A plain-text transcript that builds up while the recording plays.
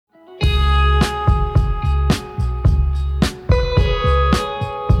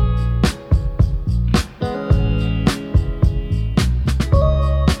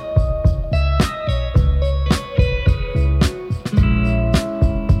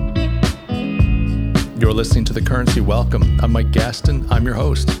listening to The Currency. Welcome. I'm Mike Gaston. I'm your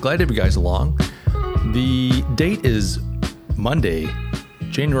host. Glad to have you guys along. The date is Monday,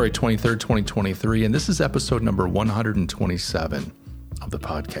 January 23rd, 2023, and this is episode number 127 of the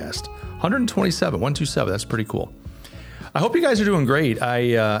podcast. 127, that's pretty cool. I hope you guys are doing great.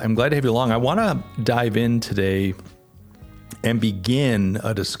 I'm glad to have you along. I want to dive in today and begin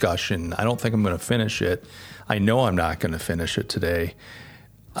a discussion. I don't think I'm going to finish it. I know I'm not going to finish it today.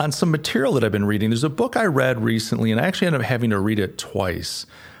 On some material that I've been reading, there's a book I read recently, and I actually ended up having to read it twice,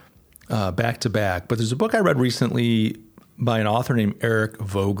 back to back. But there's a book I read recently by an author named Eric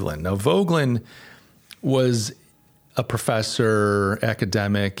Voegelin. Now, Voegelin was a professor,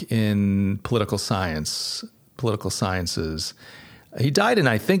 academic in political sciences. He died in,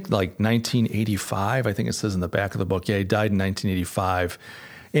 I think, like 1985. I think it says in the back of the book. Yeah, he died in 1985.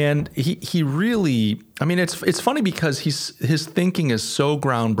 And he really, I mean, it's funny because his thinking is so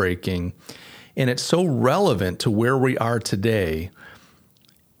groundbreaking and it's so relevant to where we are today.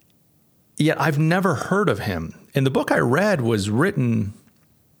 Yet I've never heard of him. And the book I read was written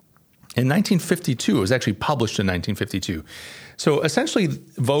in 1952. It was actually published in 1952. So essentially,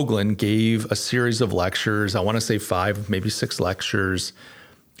 Voegelin gave a series of lectures, I want to say 5, maybe 6 lectures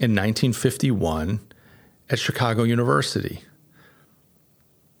in 1951 at Chicago University.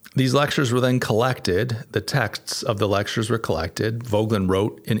 These lectures were then collected. The texts of the lectures were collected. Voegelin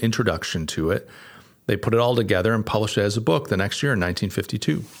wrote an introduction to it. They put it all together and published it as a book the next year in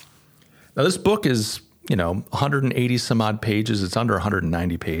 1952. Now, this book is, 180 some odd pages. It's under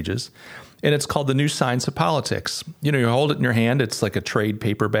 190 pages. And it's called The New Science of Politics. You hold it in your hand. It's like a trade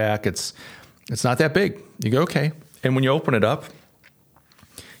paperback. It's not that big. You go, okay. And when you open it up,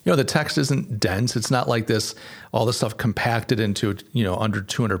 the text isn't dense. It's not like this, all this stuff compacted into, under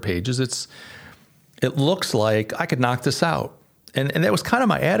 200 pages. It looks like I could knock this out. And that was kind of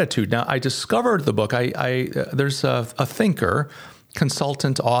my attitude. Now, I discovered the book. There's a thinker,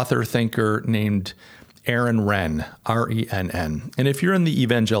 consultant, author, thinker named Aaron Renn, R-E-N-N. And if you're in the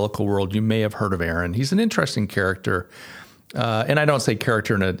evangelical world, you may have heard of Aaron. He's an interesting character. And I don't say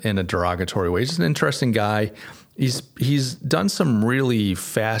character in a derogatory way. He's just an interesting guy. He's done some really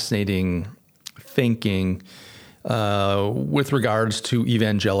fascinating thinking with regards to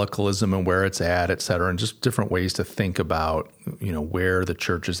evangelicalism and where it's at, et cetera, and just different ways to think about, where the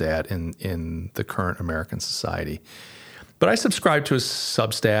church is at in the current American society. But I subscribe to his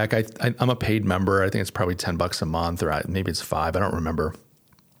Substack. I'm a paid member. I think it's probably $10 a month, or maybe it's $5. I don't remember.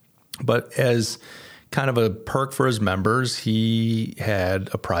 But as kind of a perk for his members, he had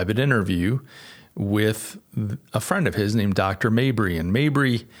a private interview with a friend of his named Dr. Mabry. And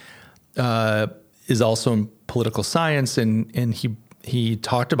Mabry is also in political science, and he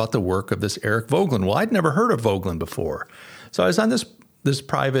talked about the work of this Eric Voegelin. Well, I'd never heard of Voegelin before. So I was on this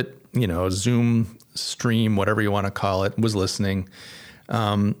private, Zoom stream, whatever you want to call it, was listening.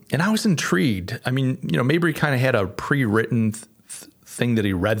 And I was intrigued. I mean, Mabry kind of had a pre-written thing that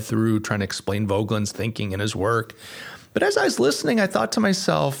he read through, trying to explain Voegelin's thinking and his work. But as I was listening, I thought to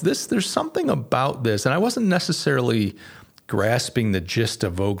myself, there's something about this. And I wasn't necessarily grasping the gist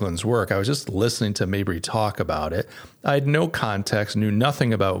of Voegelin's work. I was just listening to Mabry talk about it. I had no context, knew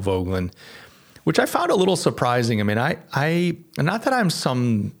nothing about Voegelin, which I found a little surprising. I mean, I not that I'm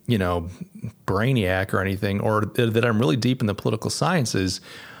some, brainiac or anything, or that I'm really deep in the political sciences,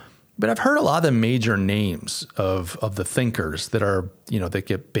 but I've heard a lot of the major names of the thinkers that are, that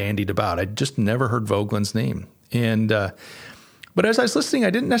get bandied about. I just never heard Voegelin's name. And, but as I was listening, I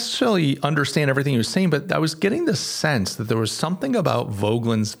didn't necessarily understand everything he was saying, but I was getting the sense that there was something about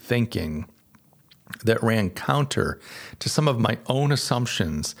Voegelin's thinking that ran counter to some of my own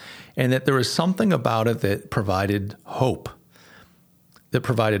assumptions, and that there was something about it that provided hope.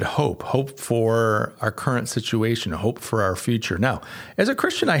 Hope for our current situation, hope for our future. Now, as a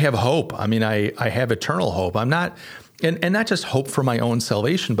Christian, I have hope. I mean, I have eternal hope. I'm not, and not just hope for my own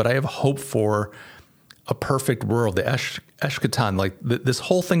salvation, but I have hope for a perfect world, the eschaton, like this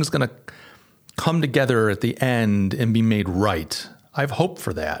whole thing's going to come together at the end and be made right. I have hope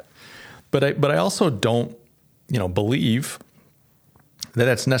for that. But I also don't, believe that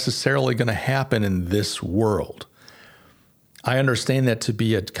that's necessarily going to happen in this world. I understand that to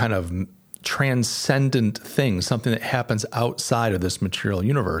be a kind of transcendent thing, something that happens outside of this material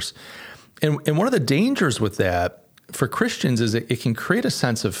universe. And one of the dangers with that for Christians is it can create a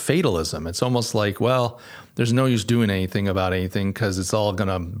sense of fatalism. It's almost like, well, there's no use doing anything about anything because it's all going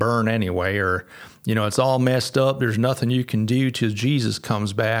to burn anyway, or, it's all messed up. There's nothing you can do till Jesus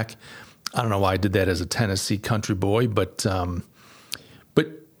comes back. I don't know why I did that as a Tennessee country boy, but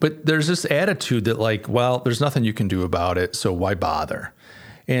there's this attitude that like, well, there's nothing you can do about it, so why bother?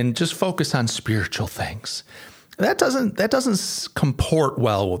 and just focus on spiritual things. That doesn't comport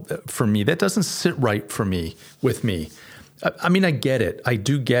well for me. That doesn't sit right with me. I mean, I get it. I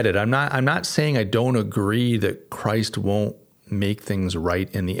do get it. I'm not saying I don't agree that Christ won't make things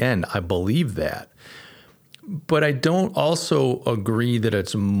right in the end. I believe that. But I don't also agree that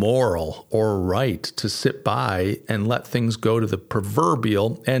it's moral or right to sit by and let things go to the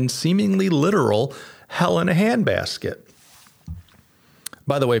proverbial and seemingly literal hell in a handbasket.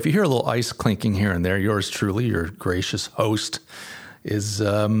 By the way, if you hear a little ice clinking here and there, yours truly, your gracious host, is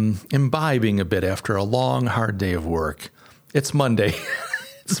imbibing a bit after a long, hard day of work. It's Monday.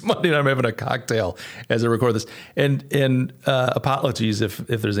 It's Monday and I'm having a cocktail as I record this. And apologies if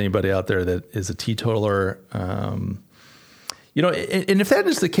there's anybody out there that is a teetotaler. And if that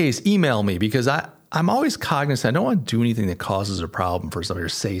is the case, email me, because I'm always cognizant. I don't want to do anything that causes a problem for somebody or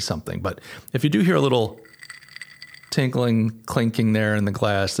say something. But if you do hear a little tinkling, clinking there in the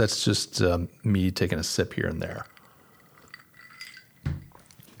glass, that's just me taking a sip here and there.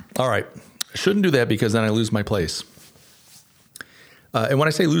 All right. I shouldn't do that because then I lose my place. And when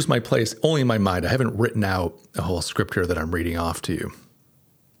I say lose my place, only in my mind. I haven't written out a whole script here that I'm reading off to you.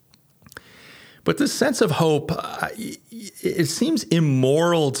 But this sense of hope, it seems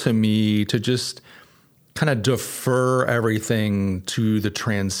immoral to me to just kind of defer everything to the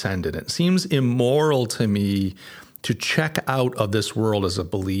transcendent. It seems immoral to me to check out of this world as a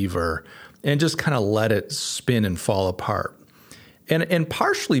believer and just kind of let it spin and fall apart. And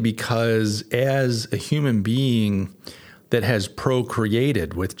partially because as a human being that has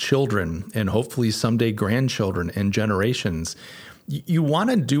procreated with children and hopefully someday grandchildren and generations, you want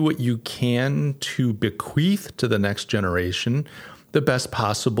to do what you can to bequeath to the next generation the best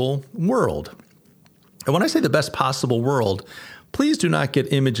possible world. And when I say the best possible world, please do not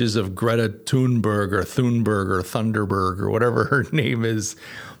get images of Greta Thunberg or Thunderberg or whatever her name is.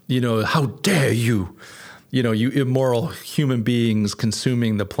 How dare you, you immoral human beings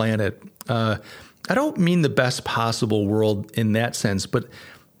consuming the planet. I don't mean the best possible world in that sense, but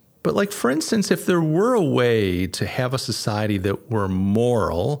like, for instance, if there were a way to have a society that were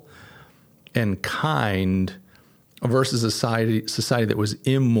moral and kind versus a society that was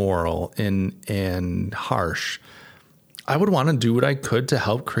immoral and harsh, I would want to do what I could to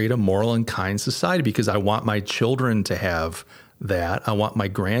help create a moral and kind society, because I want my children to have that. I want my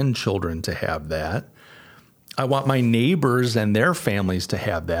grandchildren to have that. I want my neighbors and their families to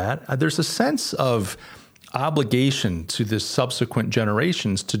have that. There's a sense of obligation to the subsequent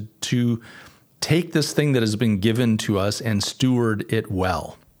generations to take this thing that has been given to us and steward it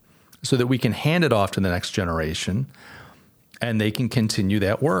well so that we can hand it off to the next generation and they can continue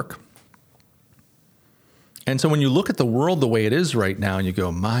that work. And so when you look at the world the way it is right now and you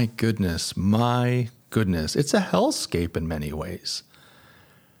go, my goodness, it's a hellscape in many ways.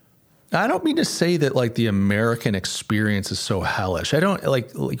 I don't mean to say that like the American experience is so hellish. I don't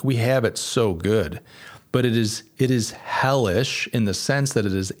like we have it so good, but it is hellish in the sense that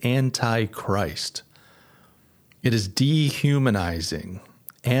it is anti-Christ. It is dehumanizing,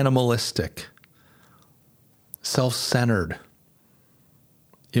 animalistic, self-centered,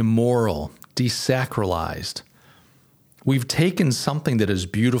 immoral, desacralized. We've taken something that is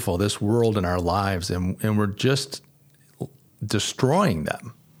beautiful, this world and our lives, and we're just destroying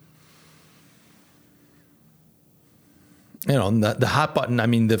them. The hot button, I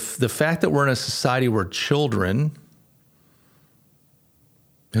mean, the fact that we're in a society where children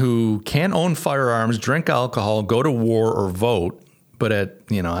who can't own firearms, drink alcohol, go to war or vote, but at,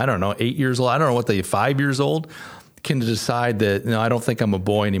 8 years old, I don't know what 5 years old, can decide that, I don't think I'm a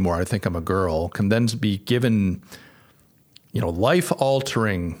boy anymore, I think I'm a girl, can then be given,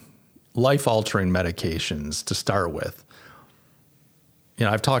 life-altering medications to start with.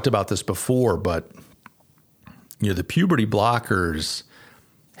 I've talked about this before, but the puberty blockers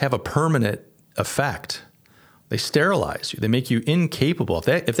have a permanent effect. They sterilize you. They make you incapable.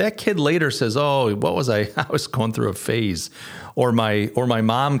 If that kid later says, "Oh, what was I? I was going through a phase," or my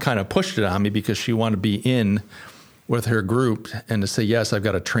mom kind of pushed it on me because she wanted to be in with her group, and to say, "Yes, I've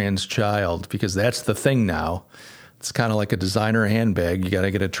got a trans child," because that's the thing now. It's kind of like a designer handbag. You got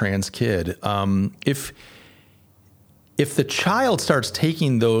to get a trans kid. If the child starts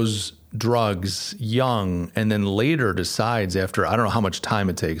taking those drugs young and then later decides after, I don't know how much time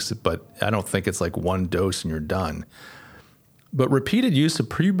it takes, but I don't think it's like one dose and you're done. But repeated use of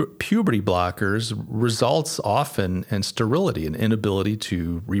puberty blockers results often in sterility and inability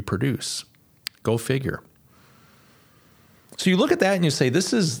to reproduce. Go figure. So you look at that and you say,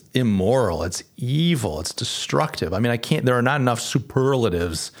 this is immoral, it's evil, it's destructive. I mean, there are not enough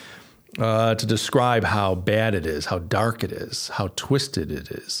superlatives to describe how bad it is, how dark it is, how twisted it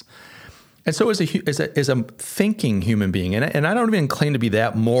is. And so as a thinking human being, and I don't even claim to be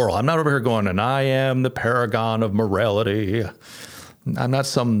that moral. I'm not over here going, and I am the paragon of morality. I'm not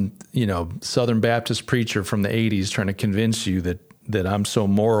some, Southern Baptist preacher from the 80s trying to convince you that I'm so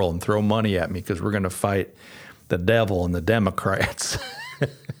moral and throw money at me because we're going to fight the devil and the Democrats.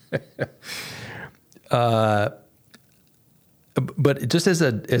 But just as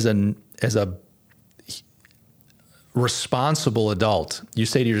a responsible adult, you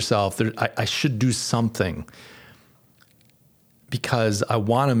say to yourself, I should do something because I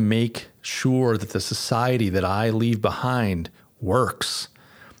want to make sure that the society that I leave behind works.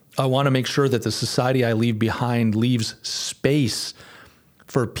 I want to make sure that the society I leave behind leaves space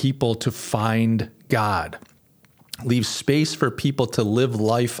for people to find God, leaves space for people to live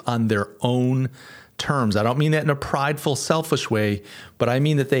life on their own terms. I don't mean that in a prideful, selfish way, but I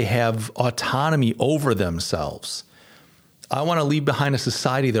mean that they have autonomy over themselves. I want to leave behind a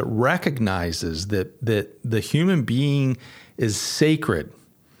society that recognizes that the human being is sacred.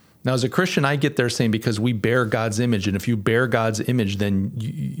 Now, as a Christian, I get there saying because we bear God's image, and if you bear God's image, then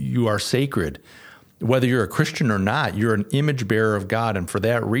you are sacred. Whether you're a Christian or not, you're an image bearer of God, and for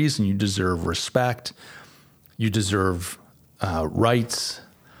that reason, you deserve respect. You deserve rights.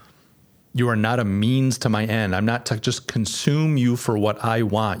 You are not a means to my end. I'm not to just consume you for what I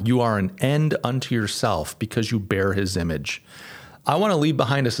want. You are an end unto yourself because you bear his image. I want to leave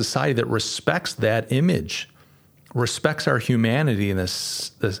behind a society that respects that image, respects our humanity and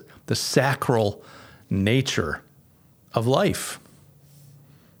the sacral nature of life,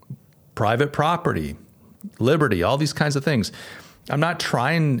 private property, liberty, all these kinds of things. I'm not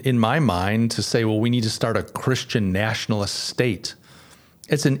trying in my mind to say, well, we need to start a Christian nationalist state.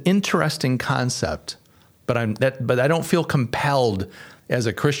 It's an interesting concept, but I don't feel compelled as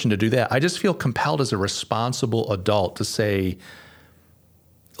a Christian to do that. I just feel compelled as a responsible adult to say,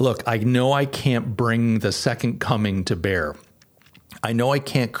 look, I know I can't bring the second coming to bear. I know I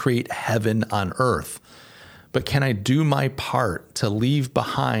can't create heaven on earth, but can I do my part to leave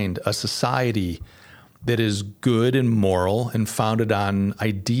behind a society that is good and moral and founded on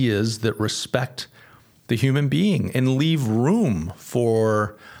ideas that respect the human being and leave room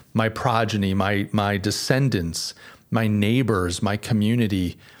for my progeny, my descendants, my neighbors, my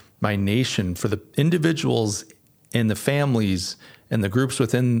community, my nation, for the individuals and the families and the groups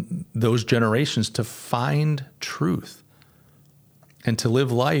within those generations to find truth and to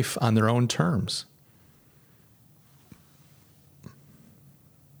live life on their own terms.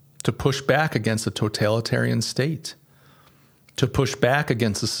 To push back against a totalitarian state. To push back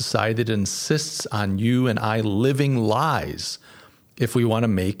against a society that insists on you and I living lies if we want to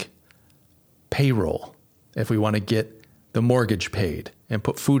make payroll, if we want to get the mortgage paid and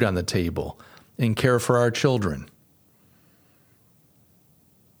put food on the table and care for our children.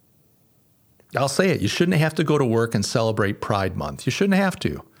 I'll say it, you shouldn't have to go to work and celebrate Pride Month. You shouldn't have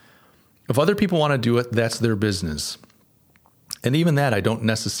to. If other people want to do it, that's their business. And even that I don't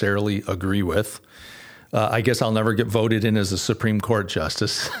necessarily agree with. I guess I'll never get voted in as a Supreme Court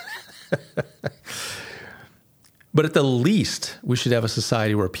justice. But at the least, we should have a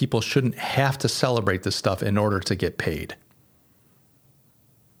society where people shouldn't have to celebrate this stuff in order to get paid.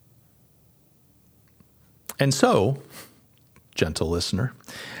 And so, gentle listener,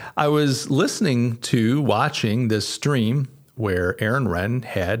 I was watching this stream where Aaron Wren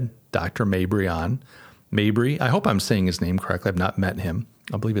had Dr. Mabry on. Mabry, I hope I'm saying his name correctly. I've not met him.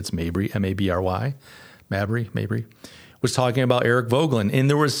 I believe it's Mabry, M-A-B-R-Y. Mabry was talking about Eric Voegelin. And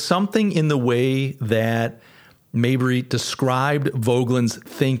there was something in the way that Mabry described Voegelin's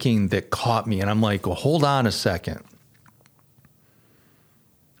thinking that caught me. And I'm like, well, hold on a second.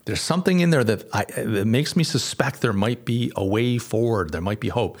 There's something in there that makes me suspect there might be a way forward. There might be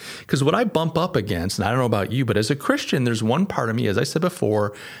hope. Because what I bump up against, and I don't know about you, but as a Christian, there's one part of me, as I said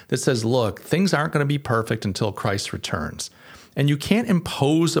before, that says, look, things aren't going to be perfect until Christ returns. And you can't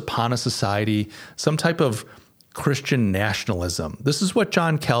impose upon a society some type of Christian nationalism. This is what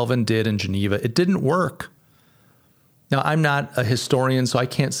John Calvin did in Geneva. It didn't work. Now, I'm not a historian, so I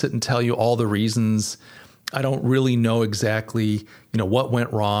can't sit and tell you all the reasons. I don't really know exactly, what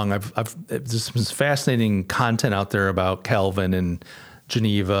went wrong. There's some fascinating content out there about Calvin and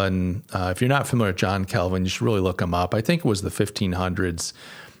Geneva. And if you're not familiar with John Calvin, you should really look him up. I think it was the 1500s.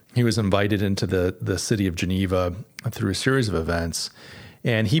 He was invited into the city of Geneva through a series of events,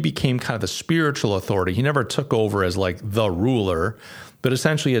 and he became kind of the spiritual authority. He never took over as like the ruler, but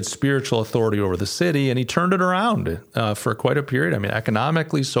essentially had spiritual authority over the city, and he turned it around for quite a period. I mean,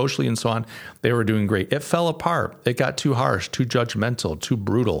 economically, socially, and so on, they were doing great. It fell apart. It got too harsh, too judgmental, too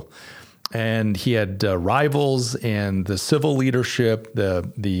brutal. and he had rivals, and the civil leadership,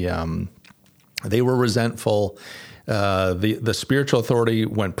 they were resentful. The spiritual authority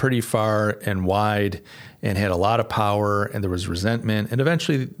went pretty far and wide and had a lot of power, and there was resentment. And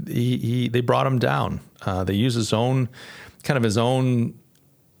eventually they brought him down. They used his own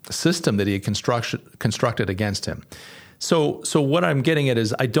system that he had constructed against him. So what I'm getting at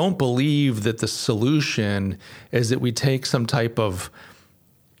is I don't believe that the solution is that we take some type of,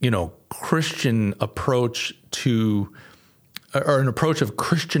 Christian approach to, or an approach of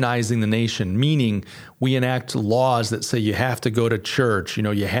Christianizing the nation, meaning we enact laws that say you have to go to church,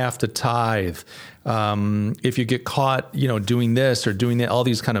 you have to tithe. If you get caught, doing this or doing that, all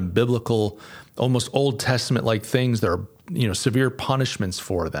these kind of biblical, almost Old Testament-like things, there are, severe punishments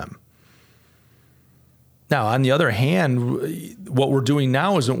for them. Now, on the other hand, what we're doing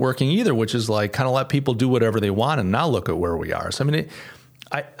now isn't working either, which is like kind of let people do whatever they want and now look at where we are. So,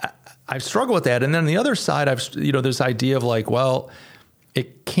 I've struggled with that. And then on the other side, this idea of like, well,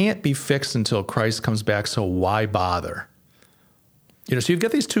 it can't be fixed until Christ comes back, so why bother? So you've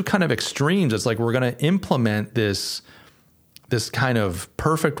got these two kind of extremes. It's like we're going to implement this kind of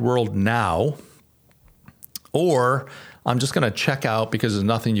perfect world now, or I'm just going to check out because there's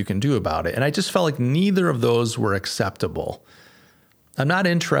nothing you can do about it. And I just felt like neither of those were acceptable. I'm not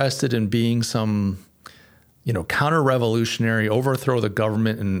interested in being some, counter-revolutionary, overthrow the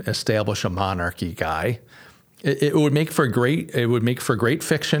government and establish a monarchy guy. It would make for great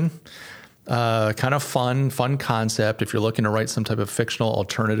fiction, kind of fun concept if you're looking to write some type of fictional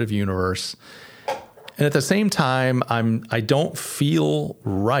alternative universe. And at the same time, I don't feel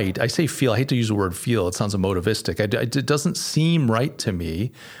right. I say feel. I hate to use the word feel. It sounds emotivistic. It doesn't seem right to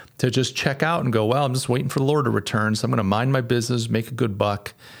me to just check out and go, well, I'm just waiting for the Lord to return, so I'm going to mind my business, make a good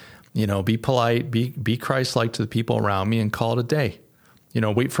buck, be polite, be Christ-like to the people around me, and call it a day.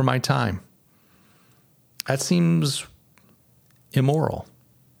 Wait for my time. That seems immoral,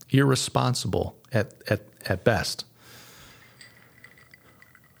 irresponsible at best.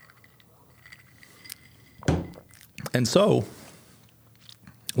 And so,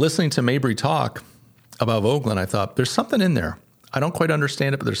 listening to Mabry talk about Voegelin, I thought, there's something in there. I don't quite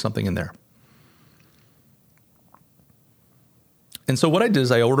understand it, but there's something in there. And so what I did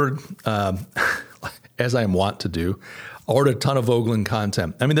is I ordered, as I am wont to do, I ordered a ton of Voegelin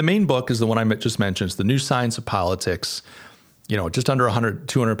content. The main book is the one I just mentioned. It's The New Science of Politics. Just under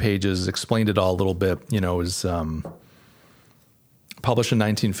 200 pages, explained it all a little bit. It was published in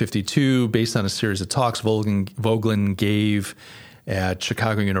 1952, based on a series of talks Voegelin gave at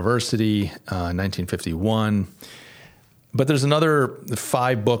Chicago University in 1951. But there's another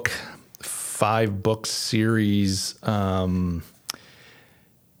five book series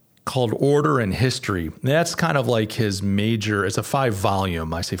called Order and History. That's kind of like his major. It's a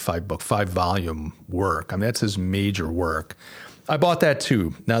 5-volume. five volume work. That's his major work. I bought that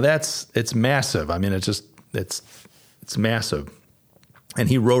too. Now it's massive. It's massive. And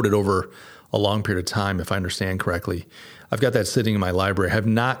he wrote it over a long period of time, if I understand correctly. I've got that sitting in my library. I have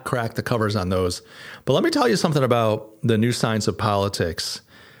not cracked the covers on those. But let me tell you something about The New Science of Politics.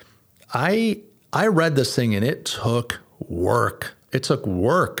 I read this thing, and it took work.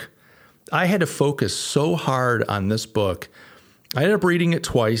 I had to focus so hard on this book. I ended up reading it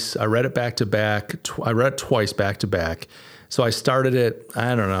twice. I read it back to back. I read it twice back to back. So I started it,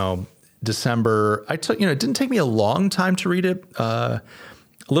 December. It didn't take me a long time to read it, a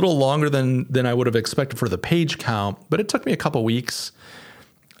little longer than I would have expected for the page count, but it took me a couple weeks.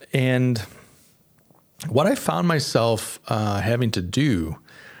 And what I found myself having to do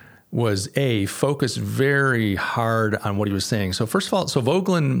was focus very hard on what he was saying. So first of all,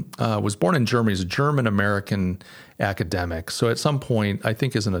 Voegelin was born in Germany. He's a German-American academic. So at some point, I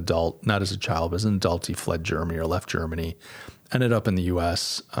think as an adult, not as a child, but as an adult, he fled Germany or left Germany, ended up in the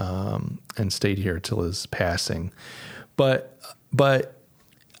U.S. And stayed here till his passing. But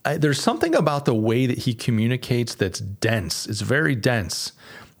there's something about the way that he communicates that's dense. It's very dense.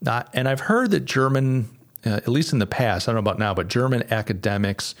 And I've heard that German, at least in the past, I don't know about now, but German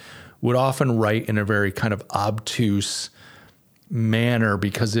academics would often write in a very kind of obtuse manner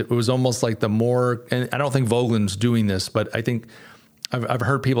because it was almost like the more, and I don't think Voegelin's doing this, but I think I've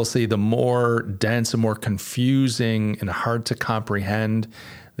heard people say the more dense and more confusing and hard to comprehend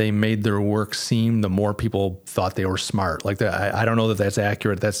they made their work seem, the more people thought they were smart. Like that, I don't know that that's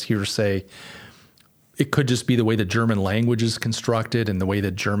accurate. That's hearsay. It could just be the way the German language is constructed and the way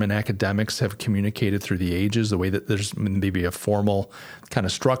that German academics have communicated through the ages, the way that there's maybe a formal kind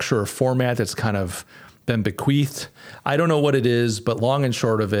of structure or format that's kind of been bequeathed. I don't know what it is, but long and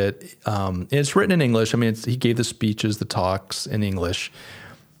short of it, it's written in English. He gave the speeches, the talks in English.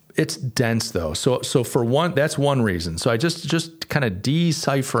 It's dense though. So for one, that's one reason. So I just kind of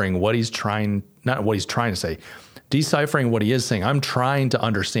deciphering what he's trying, not what he's trying to say, deciphering what he is saying. I'm trying to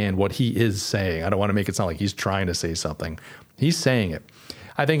understand what he is saying. I don't want to make it sound like he's trying to say something. He's saying it.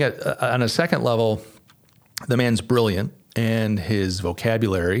 I think on a second level, the man's brilliant, and his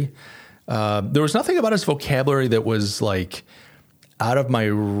vocabulary. There was nothing about his vocabulary that was like out of my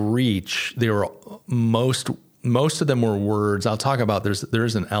reach. They were most of them were words. I'll talk about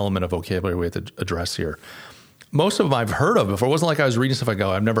there's an element of vocabulary we have to address here. Most of them I've heard of before. It wasn't like I was reading stuff I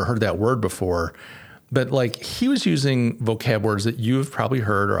go, I've never heard that word before. But like he was using vocab words that you've probably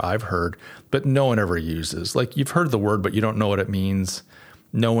heard or I've heard, but no one ever uses. Like you've heard the word, but you don't know what it means.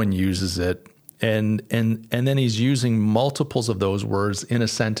 No one uses it. And then he's using multiples of those words in a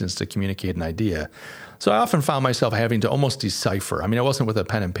sentence to communicate an idea. So I often found myself having to almost decipher. I mean, I wasn't with a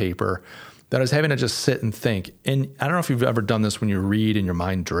pen and paper, that I was having to just sit and think. And I don't know if you've ever done this when you read and your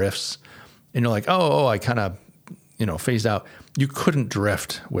mind drifts and you're like, oh, I kind of, phased out. You couldn't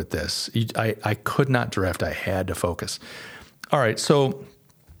drift with this. I could not drift. I had to focus. All right. So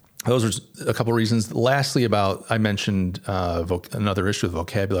those are a couple of reasons. Lastly, I mentioned another issue with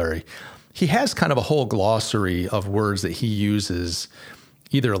vocabulary. He has kind of a whole glossary of words that he uses,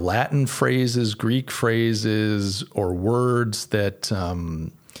 either Latin phrases, Greek phrases, or words that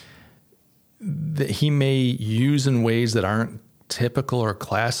he may use in ways that aren't typical or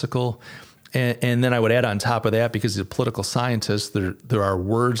classical. And then I would add on top of that, because he's a political scientist, there are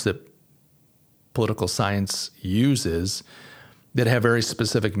words that political science uses that have very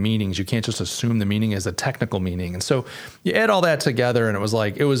specific meanings. You can't just assume the meaning as a technical meaning. And so you add all that together and it was a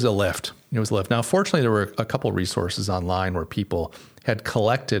lift. It was a lift. Now, fortunately, there were a couple of resources online where people had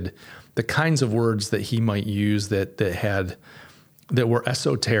collected the kinds of words that he might use that were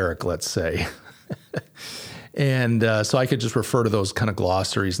esoteric, let's say. And so I could just refer to those kind of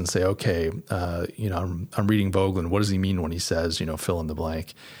glossaries and say, okay, I'm reading Voegelin. What does he mean when he says, fill in the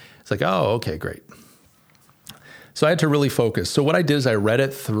blank? It's like, oh, okay, great. So I had to really focus. So what I did is I read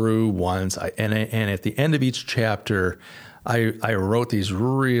it through once, and at the end of each chapter, I wrote these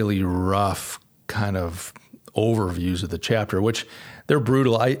really rough kind of overviews of the chapter, which they're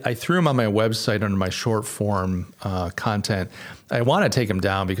brutal. I threw them on my website under my short form content. I want to take them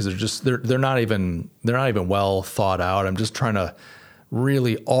down because they're not even well thought out. I'm just trying to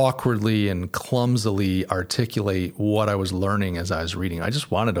really awkwardly and clumsily articulate what I was learning as I was reading. I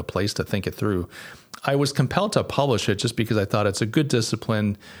just wanted a place to think it through. I was compelled to publish it just because I thought it's a good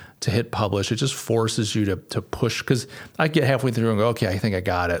discipline to hit publish. It just forces you to push, because I get halfway through and go, okay, I think I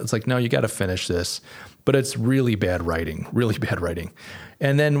got it. It's like, no, you got to finish this. But it's really bad writing.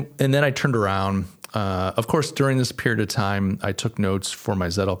 And then I turned around. Of course, during this period of time, I took notes for my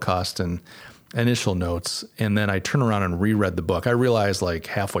Zettelkasten and initial notes, and then I turned around and reread the book. I realized like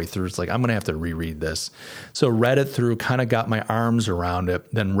halfway through, it's like, I'm going to have to reread this. So read it through, kind of got my arms around it,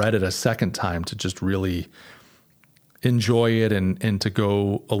 then read it a second time to just really enjoy it and to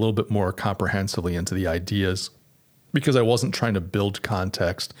go a little bit more comprehensively into the ideas, because I wasn't trying to build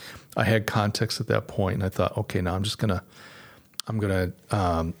context. I had context at that point, and I thought, okay, now I'm going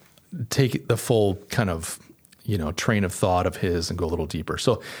to take the full kind of, train of thought of his and go a little deeper.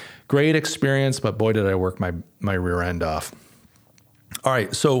 So great experience, but boy, did I work my rear end off. All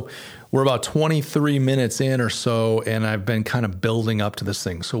right. So we're about 23 minutes in or so, and I've been kind of building up to this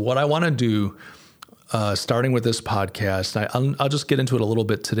thing. So what I want to do, starting with this podcast, I'll just get into it a little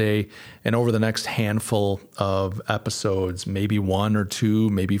bit today, and over the next handful of episodes, maybe one or two,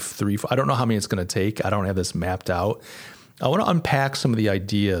 maybe three, I don't know how many it's going to take. I don't have this mapped out. I want to unpack some of the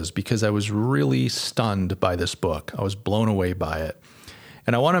ideas because I was really stunned by this book. I was blown away by it.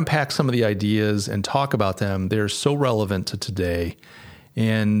 And I want to unpack some of the ideas and talk about them. They're so relevant to today,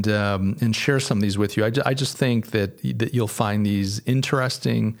 and share some of these with you. I just think that you'll find these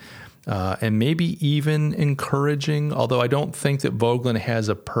interesting and maybe even encouraging, although I don't think that Voegelin has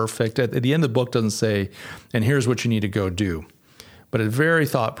a perfect, at the end of the book doesn't say, and here's what you need to go do. But it's very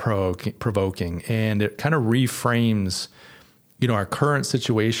thought-provoking, and it kind of reframes our current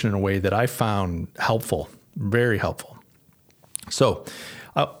situation in a way that I found helpful, very helpful. So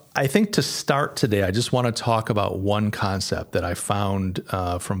I think to start today, I just want to talk about one concept that I found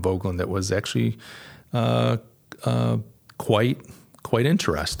from Voegelin that was actually quite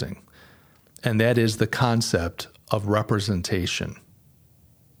interesting, and that is the concept of representation.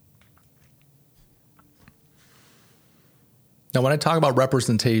 Now, when I talk about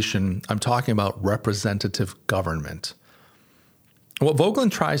representation, I'm talking about representative government. What Voegelin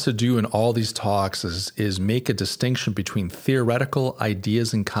tries to do in all these talks is make a distinction between theoretical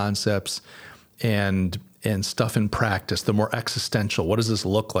ideas and concepts and and stuff in practice, the more existential, what does this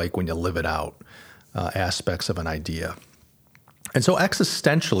look like when you live it out, aspects of an idea. And so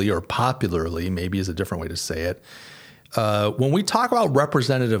existentially, or popularly, maybe is a different way to say it, when we talk about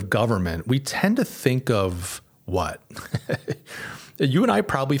representative government, we tend to think of what? You and I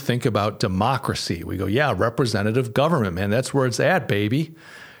probably think about democracy. We go, yeah, representative government, man, that's where it's at, baby.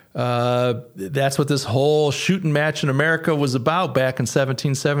 That's what this whole shooting match in America was about back in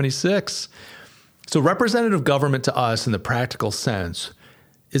 1776. So representative government to us in the practical sense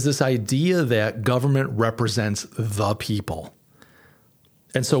is this idea that government represents the people.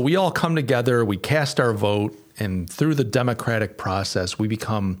 And so we all come together, we cast our vote, and through the democratic process, we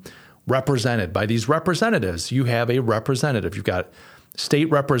become represented by these representatives. You have a representative. You've got state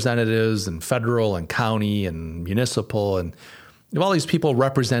representatives and federal and county and municipal, and you have all these people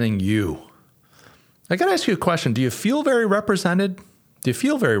representing you. I got to ask you a question. Do you feel very represented? Do you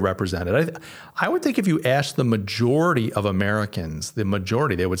feel very represented? I would think if you asked the majority of Americans, they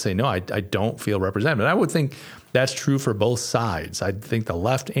would say, no, I don't feel represented. And I would think that's true for both sides. I think the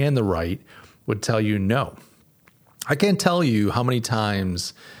left and the right would tell you no. I can't tell you how many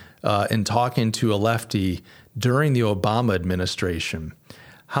times in talking to a lefty during the Obama administration,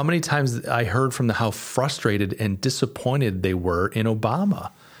 how many times I heard from them how frustrated and disappointed they were in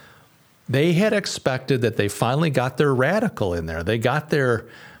Obama. They had expected that they finally got their radical in there. They got their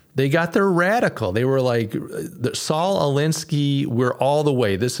radical. They were like, Saul Alinsky, we're all the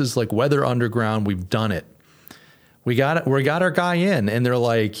way. This is like Weather Underground. We've done it. We got it. We got our guy in. And they're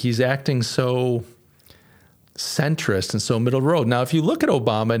like, he's acting so centrist and so middle road. Now, if you look at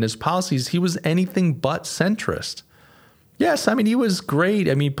Obama and his policies, he was anything but centrist. Yes, I mean, he was great.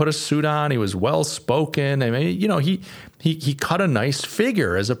 I mean, he put a suit on. He was well-spoken. I mean, you know, he cut a nice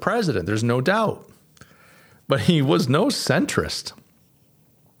figure as a president. There's no doubt. But he was no centrist.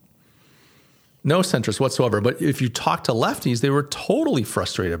 No centrist whatsoever. But if you talk to lefties, they were totally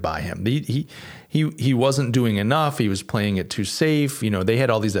frustrated by him. He wasn't doing enough. He was playing it too safe. You know, they had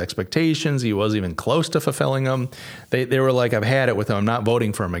all these expectations. He wasn't even close to fulfilling them. They were like, I've had it with him. I'm not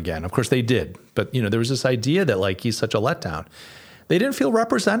voting for him again. Of course they did. But, you know, there was this idea that like he's such a letdown. They didn't feel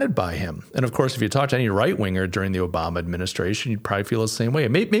represented by him. And of course, if you talk to any right-winger during the Obama administration, you'd probably feel the same way.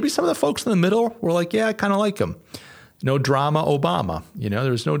 Maybe some of the folks in the middle were like, yeah, I kind of like him. No drama, Obama. You know,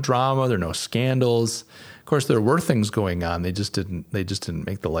 there was no drama. There were no scandals. Of course, there were things going on. They just didn't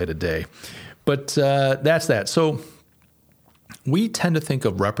make the light of day. But that's that. So we tend to think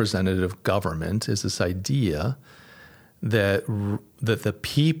of representative government as this idea that the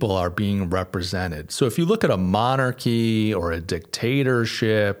people are being represented. So if you look at a monarchy or a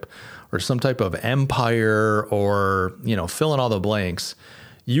dictatorship or some type of empire or, you know, fill in all the blanks,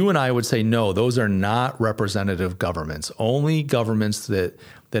 you and I would say, no, those are not representative governments. Only governments that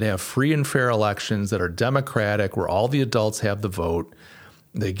have free and fair elections, that are democratic, where all the adults have the vote.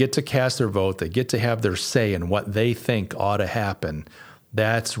 They get to cast their vote. They get to have their say in what they think ought to happen.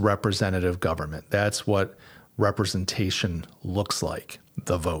 That's representative government. That's what representation looks like,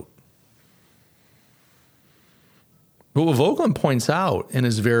 the vote. But what Voegelin points out and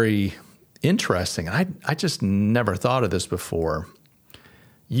is very interesting, and I just never thought of this before,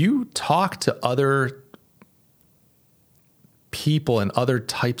 you talk to other people and other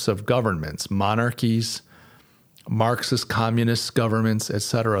types of governments, monarchies, Marxist, communist governments,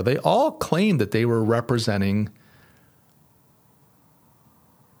 etc. They all claimed that they were representing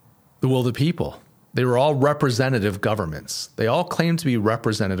the will of the people. They were all representative governments. They all claimed to be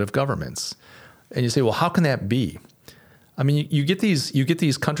representative governments. And you say, well, how can that be? I mean, you get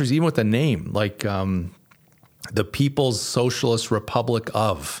these countries even with a name like the People's Socialist Republic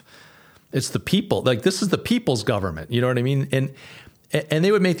of. It's the people. Like, this is the people's government. You know what I mean? And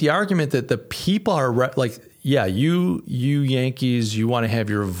they would make the argument that the people are yeah, you Yankees, you want to have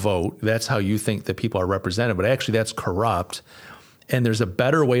your vote. That's how you think the people are represented. But actually, that's corrupt. And there's a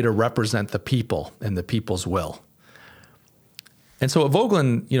better way to represent the people and the people's will. And so what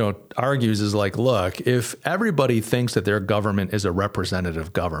Voegelin, you know, argues is like, look, if everybody thinks that their government is a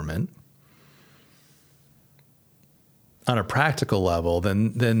representative government on a practical level,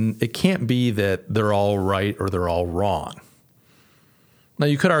 then it can't be that they're all right or they're all wrong. Now,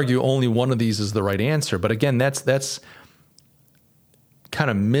 you could argue only one of these is the right answer, but again, that's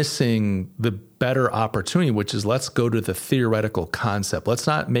kind of missing the better opportunity, which is let's go to the theoretical concept. Let's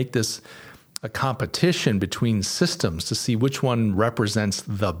not make this a competition between systems to see which one represents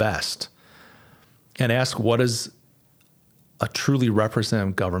the best, and ask what is a truly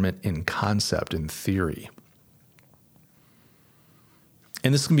representative government in concept, in theory.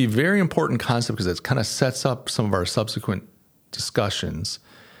 And this can be a very important concept because it kind of sets up some of our subsequent discussions.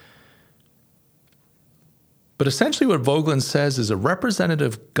 But essentially what Voegelin says is a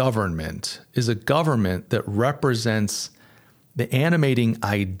representative government is a government that represents the animating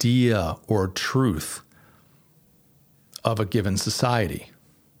idea or truth of a given society.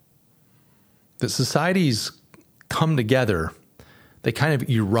 That societies come together, they kind of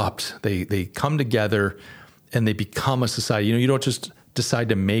erupt, they come together and they become a society. You don't just decide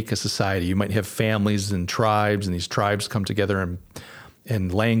to make a society. You might have families and tribes, and these tribes come together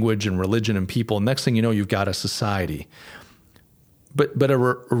and language and religion and people. Next thing you know, you've got a society. But a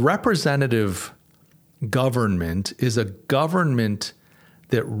representative government is a government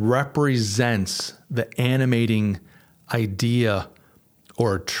that represents the animating idea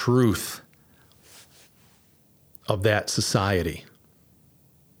or truth of that society.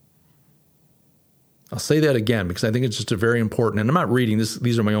 I'll say that again because I think it's just a very important, and I'm not reading this,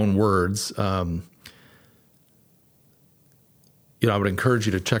 these are my own words. I would encourage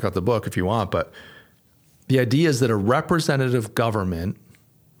you to check out the book if you want, but the idea is that a representative government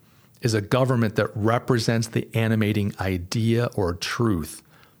is a government that represents the animating idea or truth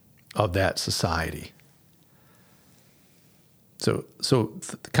of that society. So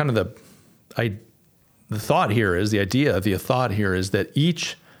kind of the thought here is, the thought here is that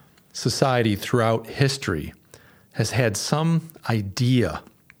each society throughout history has had some idea,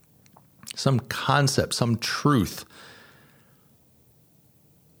 some concept, some truth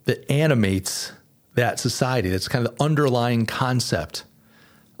that animates that society. That's kind of the underlying concept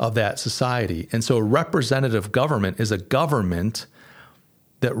of that society. And so a representative government is a government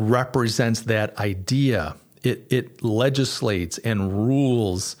that represents that idea. It legislates and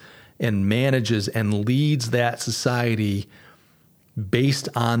rules and manages and leads that society based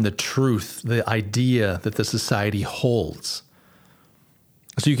on the truth, the idea that the society holds.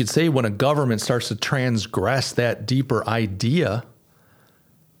 So you could say when a government starts to transgress that deeper idea,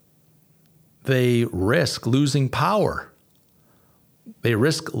 they risk losing power. They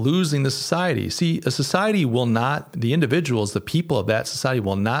risk losing the society. See, a society will not, the individuals, the people of that society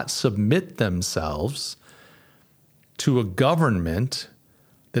will not submit themselves to a government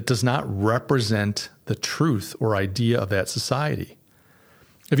that does not represent the truth or idea of that society.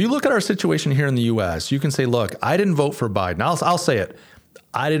 If you look at our situation here in the U.S., you can say, look, I didn't vote for Biden. I'll say it.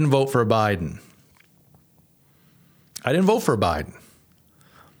 I didn't vote for Biden. I didn't vote for Biden.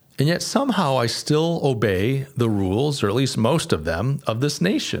 And yet somehow I still obey the rules, or at least most of them, of this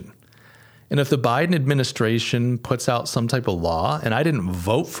nation. And if the Biden administration puts out some type of law and I didn't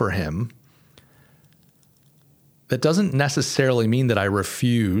vote for him, that doesn't necessarily mean that I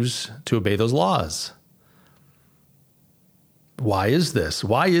refuse to obey those laws. Why is this?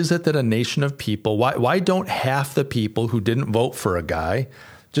 Why is it that a nation of people, why don't half the people who didn't vote for a guy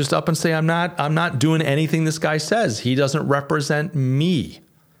just up and say, I'm not doing anything this guy says. He doesn't represent me.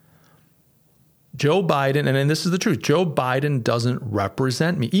 Joe Biden, and this is the truth, Joe Biden doesn't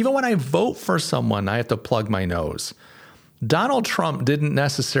represent me. Even when I vote for someone, I have to plug my nose. Donald Trump didn't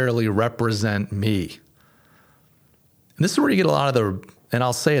necessarily represent me. And this is where you get a lot of and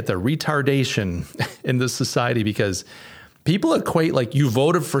I'll say it, the retardation in this society, because people equate like you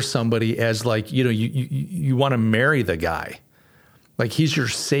voted for somebody as like, you want to marry the guy. Like he's your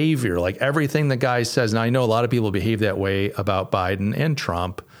savior, like everything the guy says. And I know a lot of people behave that way about Biden and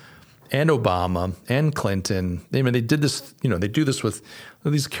Trump and Obama and Clinton. I mean, they did this, they do this with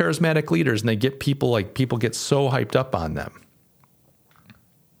these charismatic leaders, and they get people get so hyped up on them.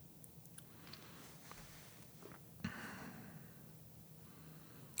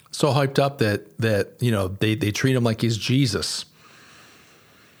 So hyped up that they treat him like he's Jesus.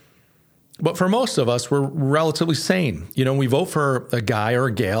 But for most of us, we're relatively sane. We vote for a guy or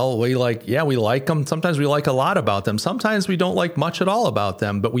a gal. We like them. Sometimes we like a lot about them. Sometimes we don't like much at all about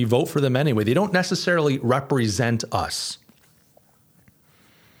them, but we vote for them anyway. They don't necessarily represent us.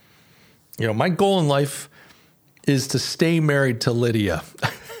 My goal in life is to stay married to Lydia.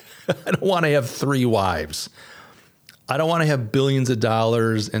 I don't want to have 3 wives. I don't want to have billions of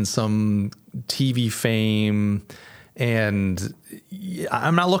dollars and some TV fame, and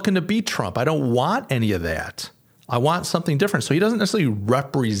I'm not looking to beat Trump. I don't want any of that. I want something different. So he doesn't necessarily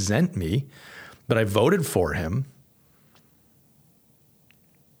represent me, but I voted for him.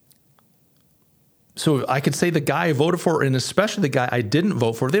 So I could say the guy I voted for, and especially the guy I didn't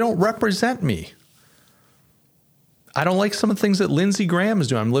vote for, they don't represent me. I don't like some of the things that Lindsey Graham is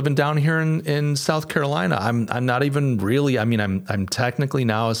doing. I'm living down here in South Carolina. I'm not even really, I'm technically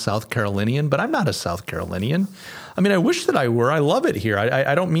now a South Carolinian, but I'm not a South Carolinian. I wish that I were. I love it here.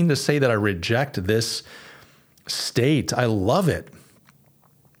 I don't mean to say that I reject this state. I love it.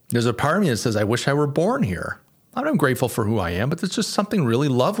 There's a part of me that says, I wish I were born here. I'm grateful for who I am, but there's just something really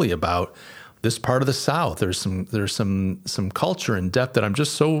lovely about this part of the South. There's some culture and depth that I'm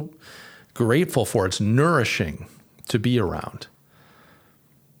just so grateful for. It's nourishing to be around.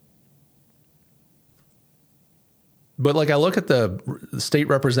 But like I look at the state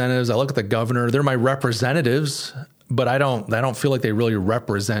representatives, I look at the governor, they're my representatives, but I don't feel like they really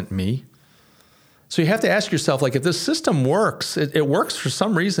represent me. So you have to ask yourself, like, if this system works, it works for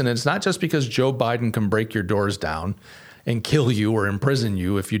some reason. It's not just because Joe Biden can break your doors down and kill you or imprison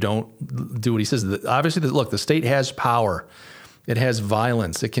you if you don't do what he says. Obviously, look, the state has power. It has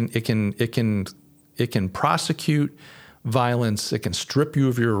violence. It can prosecute violence. It can strip you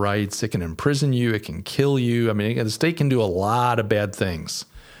of your rights. It can imprison you. It can kill you. I mean, the state can do a lot of bad things,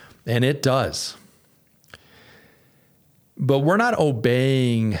 and it does. But we're not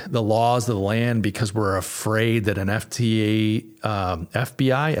obeying the laws of the land because we're afraid that an FBI,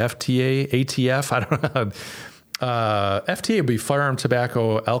 FTA, ATF, I don't know. FTA would be firearm,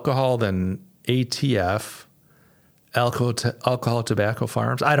 tobacco, alcohol, then ATF, alcohol, tobacco,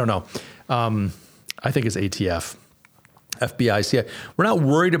 firearms. I don't know. I think it's ATF. FBI, CIA. We're not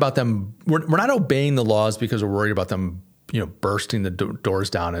worried about them. We're not obeying the laws because we're worried about them, bursting the doors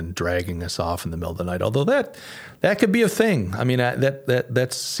down and dragging us off in the middle of the night. Although that could be a thing. I mean, that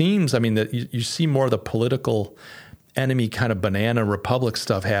seems. I mean, that you see more of the political enemy kind of banana republic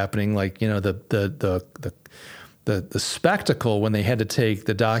stuff happening. Like the spectacle when they had to take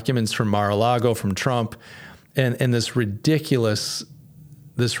the documents from Mar-a-Lago from Trump, and this ridiculous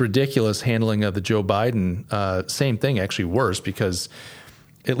handling of the Joe Biden, same thing, actually worse, because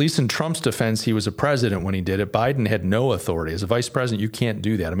at least in Trump's defense, he was a president when he did it. Biden had no authority. As a vice president, you can't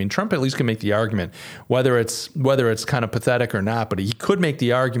do that. I mean, Trump at least can make the argument, whether it's kind of pathetic or not, but he could make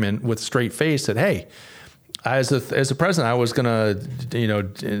the argument with straight face that, hey, as a president, I was going to,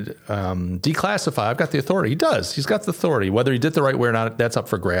 declassify. I've got the authority. He does. He's got the authority. Whether he did the right way or not, that's up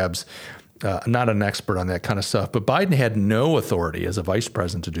for grabs. I'm not an expert on that kind of stuff, but Biden had no authority as a vice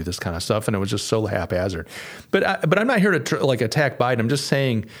president to do this kind of stuff, and it was just so haphazard. But I'm not here to attack Biden. I'm just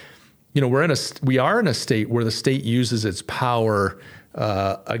saying, we are in a state where the state uses its power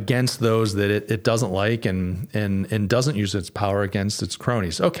against those that it doesn't like, and doesn't use its power against its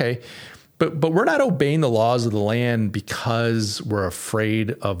cronies. Okay, but we're not obeying the laws of the land because we're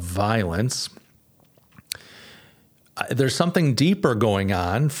afraid of violence. There's something deeper going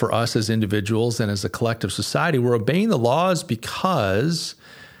on for us as individuals and as a collective society. We're obeying the laws because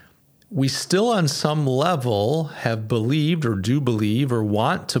we still on some level have believed or do believe or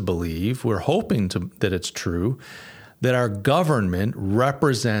want to believe, we're hoping that it's true, that our government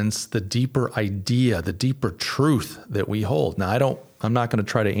represents the deeper idea, the deeper truth that we hold. Now, I'm not going to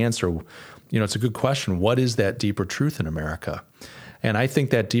try to answer, it's a good question. What is that deeper truth in America? And I think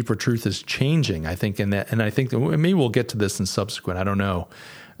that deeper truth is changing. I think that maybe we'll get to this in subsequent. I don't know,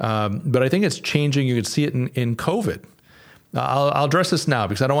 but I think it's changing. You could see it in COVID. I'll address this now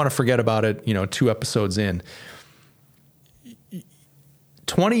because I don't want to forget about it. 2 episodes in,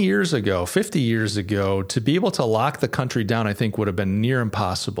 20 years ago, 50 years ago, to be able to lock the country down, I think would have been near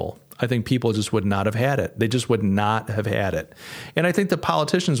impossible. I think people just would not have had it. They just would not have had it. And I think the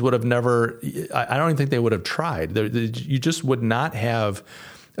politicians would have never, I don't even think they would have tried. You just would not have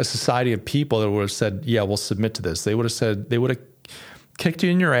a society of people that would have said, yeah, we'll submit to this. They would have kicked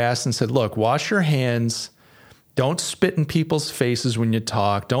you in your ass and said, look, wash your hands. Don't spit in people's faces when you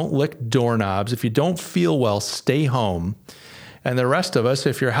talk. Don't lick doorknobs. If you don't feel well, stay home. And the rest of us,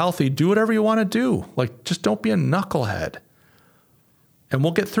 if you're healthy, do whatever you want to do. Like, just don't be a knucklehead. And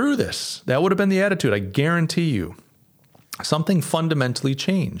we'll get through this. That would have been the attitude, I guarantee you. Something fundamentally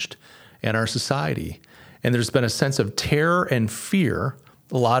changed in our society. And there's been a sense of terror and fear.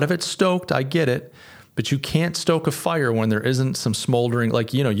 A lot of it stoked, I get it. But you can't stoke a fire when there isn't some smoldering.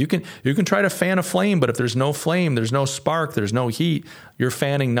 Like, you can try to fan a flame, but if there's no flame, there's no spark, there's no heat, you're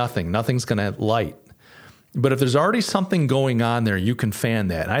fanning nothing. Nothing's going to light. But if there's already something going on there, you can fan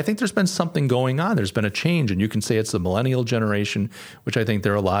that. And I think there's been something going on. There's been a change, and you can say it's the millennial generation, which I think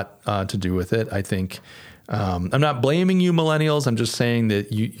there are a lot to do with it. I think I'm not blaming you millennials. I'm just saying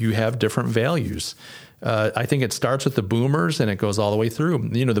that you have different values. I think it starts with the boomers, and it goes all the way through.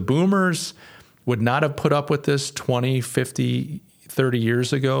 The boomers would not have put up with this 20, 50, 30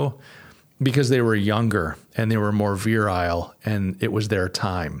 years ago because they were younger and they were more virile, and it was their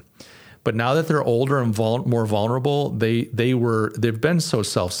time. But now that they're older and more vulnerable, they've been so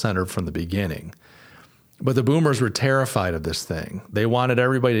self-centered from the beginning. But the boomers were terrified of this thing. They wanted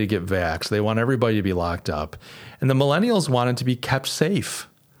everybody to get vaxxed. They want everybody to be locked up. And the millennials wanted to be kept safe.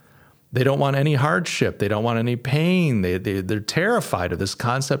 They don't want any hardship. They don't want any pain. They're terrified of this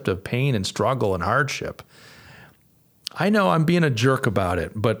concept of pain and struggle and hardship. I know I'm being a jerk about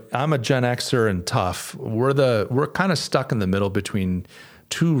it, but I'm a Gen Xer and tough. We're kind of stuck in the middle between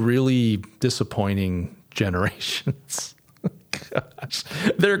two really disappointing generations. Gosh,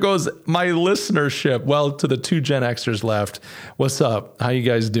 there goes my listenership. Well, to the two Gen Xers left, what's up? How you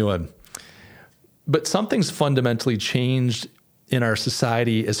guys doing? But something's fundamentally changed in our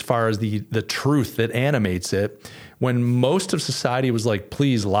society as far as the truth that animates it. When most of society was like,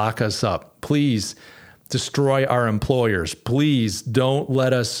 please lock us up. Please destroy our employers. Please don't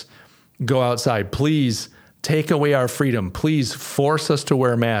let us go outside. Please take away our freedom. Please force us to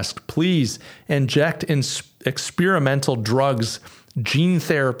wear masks. Please inject experimental drugs, gene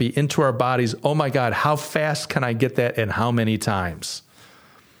therapy into our bodies. Oh my God, how fast can I get that and how many times?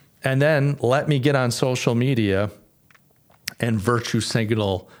 And then let me get on social media and virtue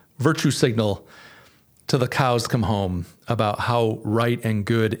signal till the cows come home about how right and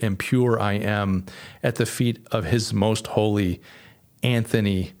good and pure I am at the feet of his most holy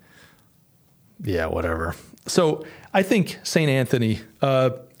Anthony. Yeah, whatever. So I think St. Anthony,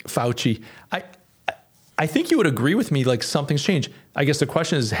 Fauci, I think you would agree with me, like something's changed. I guess the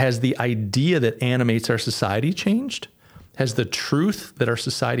question is, has the idea that animates our society changed? Has the truth that our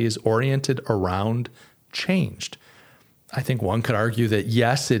society is oriented around changed? I think one could argue that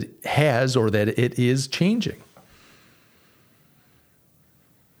yes, it has, or that it is changing.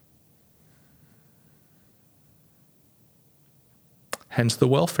 Hence the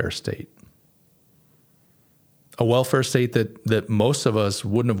welfare state. A welfare state that most of us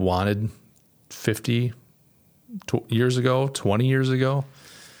wouldn't have wanted 50 years ago, 20 years ago.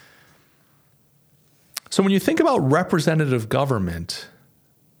 So when you think about representative government,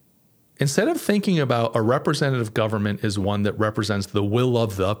 instead of thinking about a representative government as one that represents the will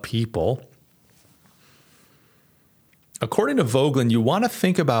of the people, according to Voegelin, you want to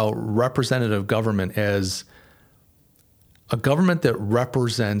think about representative government as a government that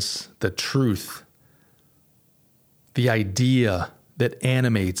represents the truth, the idea that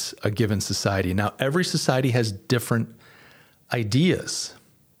animates a given society. Now, every society has different ideas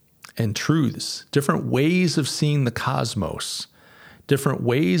and truths, different ways of seeing the cosmos, different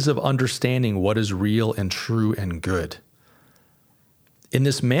ways of understanding what is real and true and good. And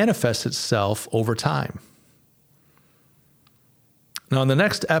this manifests itself over time. Now, in the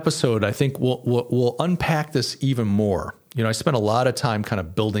next episode, I think we'll unpack this even more. You know, I spent a lot of time kind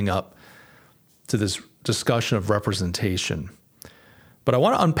of building up to this discussion of representation. But I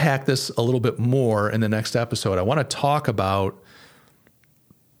want to unpack this a little bit more in the next episode. I want to talk about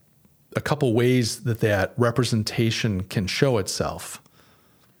a couple ways that representation can show itself.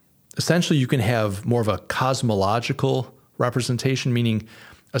 Essentially, you can have more of a cosmological representation, meaning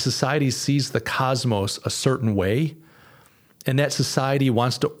a society sees the cosmos a certain way, and that society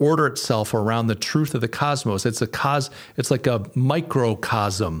wants to order itself around the truth of the cosmos. It's like a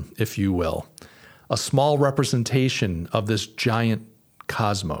microcosm, if you will, a small representation of this giant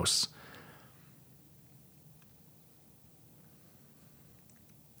cosmos.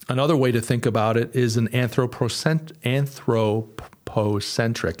 Another way to think about it is an anthropocentric.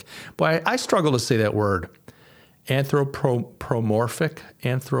 Boy, I struggle to say that word.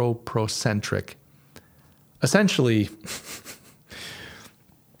 Anthropocentric. Essentially,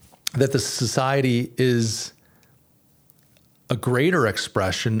 that the society is a greater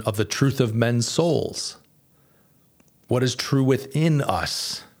expression of the truth of men's souls. What is true within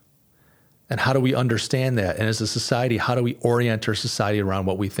us? And how do we understand that? And as a society, how do we orient our society around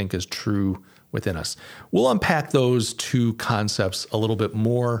what we think is true within us? We'll unpack those two concepts a little bit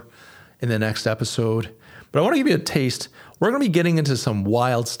more in the next episode. But I want to give you a taste. We're going to be getting into some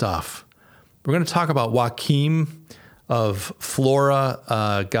wild stuff. We're going to talk about Joachim of Flora,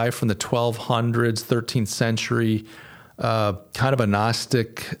 a guy from the 1200s, 13th century, kind of a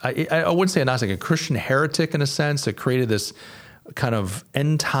Gnostic. I wouldn't say a Gnostic, a Christian heretic in a sense, that created this kind of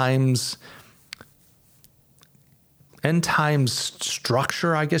end times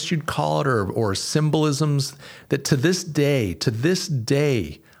structure, I guess you'd call it, or symbolisms that to this day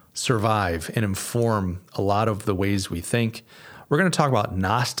survive and inform a lot of the ways we think. We're going to talk about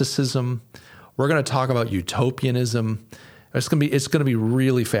Gnosticism. We're going to talk about utopianism. It's going to be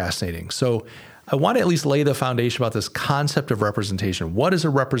really fascinating. So I want to at least lay the foundation about this concept of representation. What is a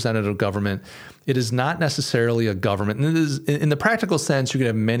representative government? It is not necessarily a government. And it is, in the practical sense, you could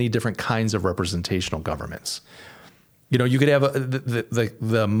have many different kinds of representational governments. You know, you could have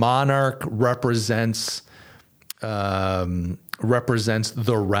the monarch represents the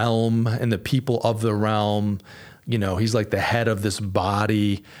realm and the people of the realm. You know, he's like the head of this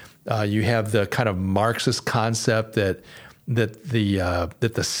body. You have the kind of Marxist concept that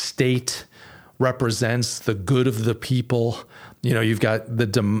the state represents the good of the people. You've got the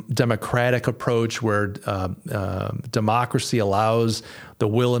democratic approach where democracy allows the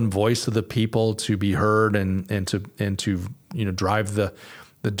will and voice of the people to be heard and to drive the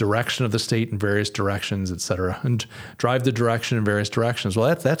direction of the state in various directions, et cetera, and drive the direction in various directions.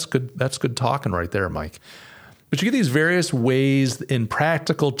 Well, that's good. That's good talking right there, Mike. But you get these various ways in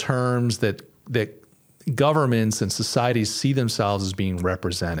practical terms that governments and societies see themselves as being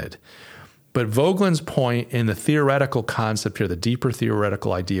represented. But Voegelin's point in the theoretical concept here, the deeper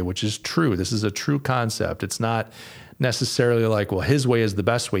theoretical idea, which is true, this is a true concept. It's not necessarily like, well, his way is the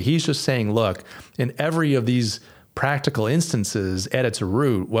best way. He's just saying, look, in every of these practical instances, at its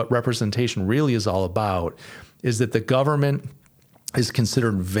root, what representation really is all about is that the government is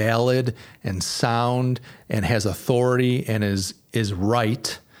considered valid and sound and has authority and is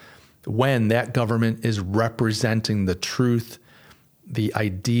right when that government is representing the truth, the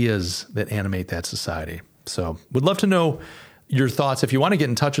ideas that animate that society. So would love to know your thoughts. If you want to get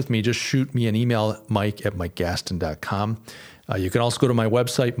in touch with me, just shoot me an email, mike@mikegaston.com. You can also go to my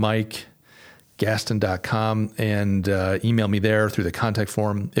website, mikegaston.com, and email me there through the contact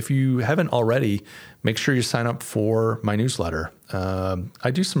form. If you haven't already, make sure you sign up for my newsletter.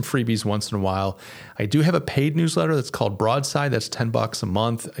 I do some freebies once in a while. I do have a paid newsletter that's called Broadside. That's $10 a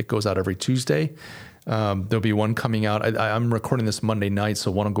month. It goes out every Tuesday. There'll be one coming out. I'm recording this Monday night,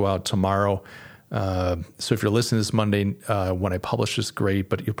 so one will go out tomorrow. So if you're listening this Monday, when I publish this, great,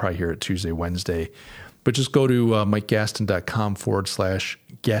 but you'll probably hear it Tuesday, Wednesday. But just go to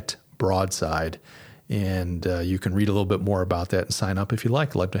mikegaston.com/get broadside, and you can read a little bit more about that and sign up if you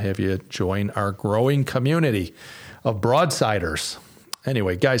like. I'd love to have you join our growing community of broadsiders.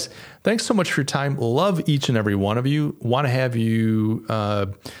 Anyway, guys, thanks so much for your time. Love each and every one of you. Want to have you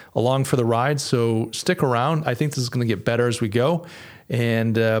along for the ride, so stick around. I think this is going to get better as we go,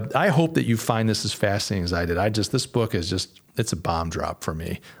 and I hope that you find this as fascinating as I did. This book is it's a bomb drop for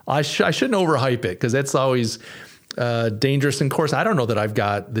me. I shouldn't overhype it because that's always dangerous. And of course, I don't know that I've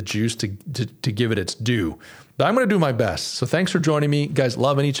got the juice to give it its due, but I'm going to do my best. So thanks for joining me, guys.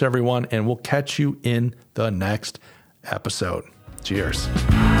 Loving each and every one, and we'll catch you in the next episode. Cheers.